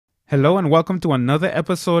Hello and welcome to another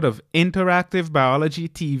episode of Interactive Biology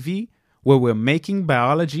TV, where we're making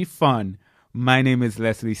biology fun. My name is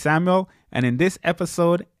Leslie Samuel, and in this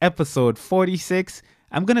episode, episode 46,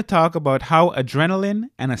 I'm going to talk about how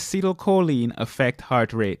adrenaline and acetylcholine affect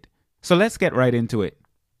heart rate. So let's get right into it.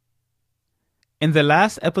 In the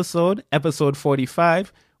last episode, episode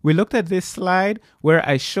 45, we looked at this slide where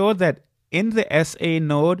I showed that in the SA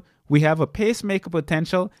node, we have a pacemaker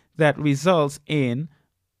potential that results in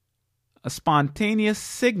a spontaneous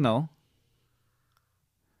signal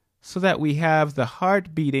so that we have the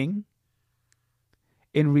heart beating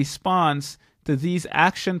in response to these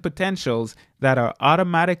action potentials that are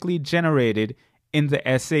automatically generated in the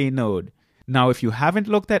SA node. Now, if you haven't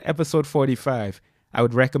looked at episode 45, I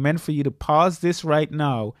would recommend for you to pause this right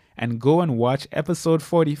now and go and watch episode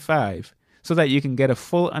 45 so that you can get a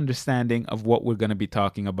full understanding of what we're going to be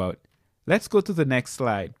talking about. Let's go to the next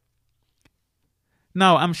slide.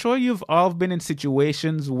 Now, I'm sure you've all been in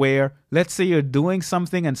situations where, let's say you're doing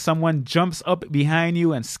something and someone jumps up behind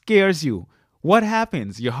you and scares you. What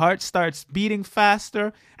happens? Your heart starts beating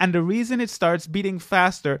faster, and the reason it starts beating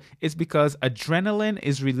faster is because adrenaline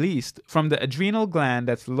is released from the adrenal gland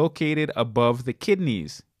that's located above the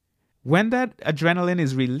kidneys. When that adrenaline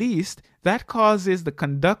is released, that causes the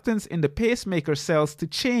conductance in the pacemaker cells to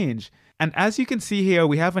change. And as you can see here,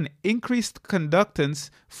 we have an increased conductance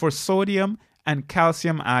for sodium and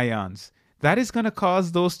calcium ions. That is going to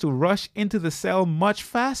cause those to rush into the cell much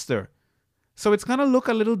faster. So it's going to look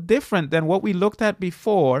a little different than what we looked at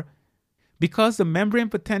before because the membrane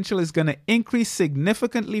potential is going to increase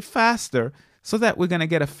significantly faster so that we're going to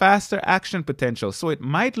get a faster action potential. So it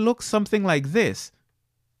might look something like this.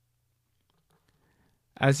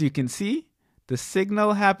 As you can see, the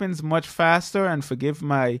signal happens much faster, and forgive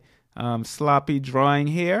my sloppy drawing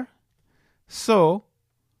here. So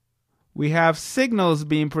we have signals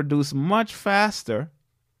being produced much faster,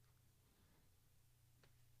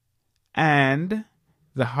 and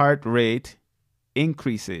the heart rate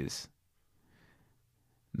increases.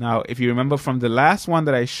 Now, if you remember from the last one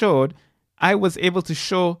that I showed, I was able to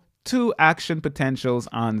show two action potentials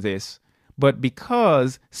on this. But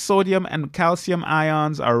because sodium and calcium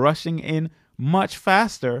ions are rushing in much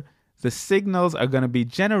faster, the signals are going to be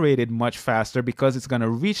generated much faster because it's going to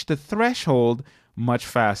reach the threshold much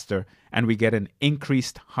faster, and we get an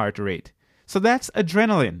increased heart rate. So that's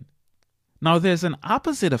adrenaline. Now there's an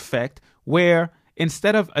opposite effect where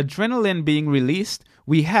instead of adrenaline being released,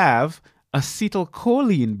 we have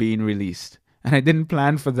acetylcholine being released. And I didn't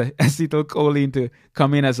plan for the acetylcholine to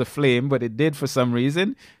come in as a flame, but it did for some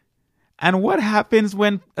reason. And what happens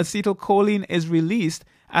when acetylcholine is released?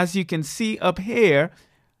 As you can see up here,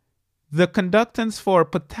 the conductance for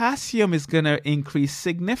potassium is going to increase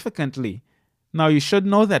significantly. Now, you should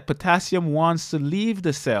know that potassium wants to leave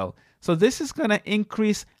the cell. So this is going to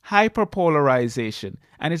increase hyperpolarization,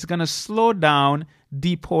 and it's going to slow down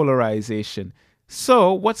depolarization.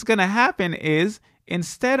 So what's going to happen is,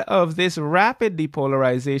 instead of this rapid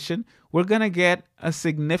depolarization, we're going to get a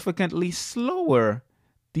significantly slower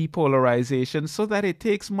depolarization so that it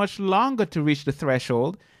takes much longer to reach the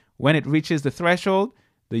threshold. When it reaches the threshold,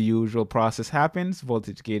 the usual process happens.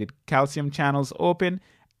 Voltage-gated calcium channels open,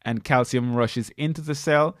 and calcium rushes into the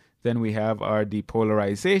cell. Then we have our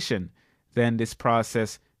depolarization. Then this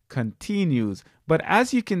process continues. But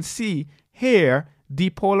as you can see here,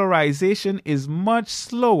 depolarization is much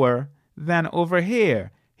slower than over here.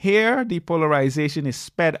 Here, depolarization is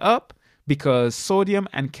sped up because sodium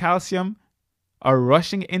and calcium are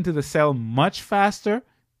rushing into the cell much faster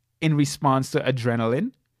in response to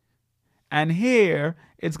adrenaline. And here,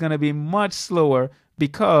 it's going to be much slower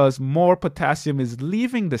because more potassium is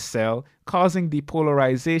leaving the cell, causing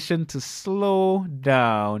depolarization to slow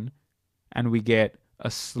down, and we get a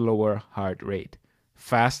slower heart rate.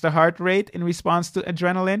 Faster heart rate in response to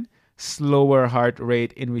adrenaline, slower heart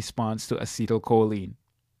rate in response to acetylcholine.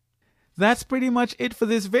 That's pretty much it for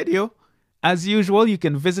this video. As usual, you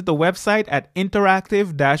can visit the website at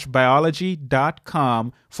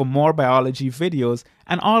interactive-biology.com for more biology videos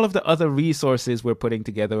and all of the other resources we're putting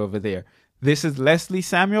together over there. This is Leslie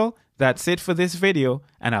Samuel. That's it for this video,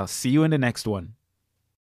 and I'll see you in the next one.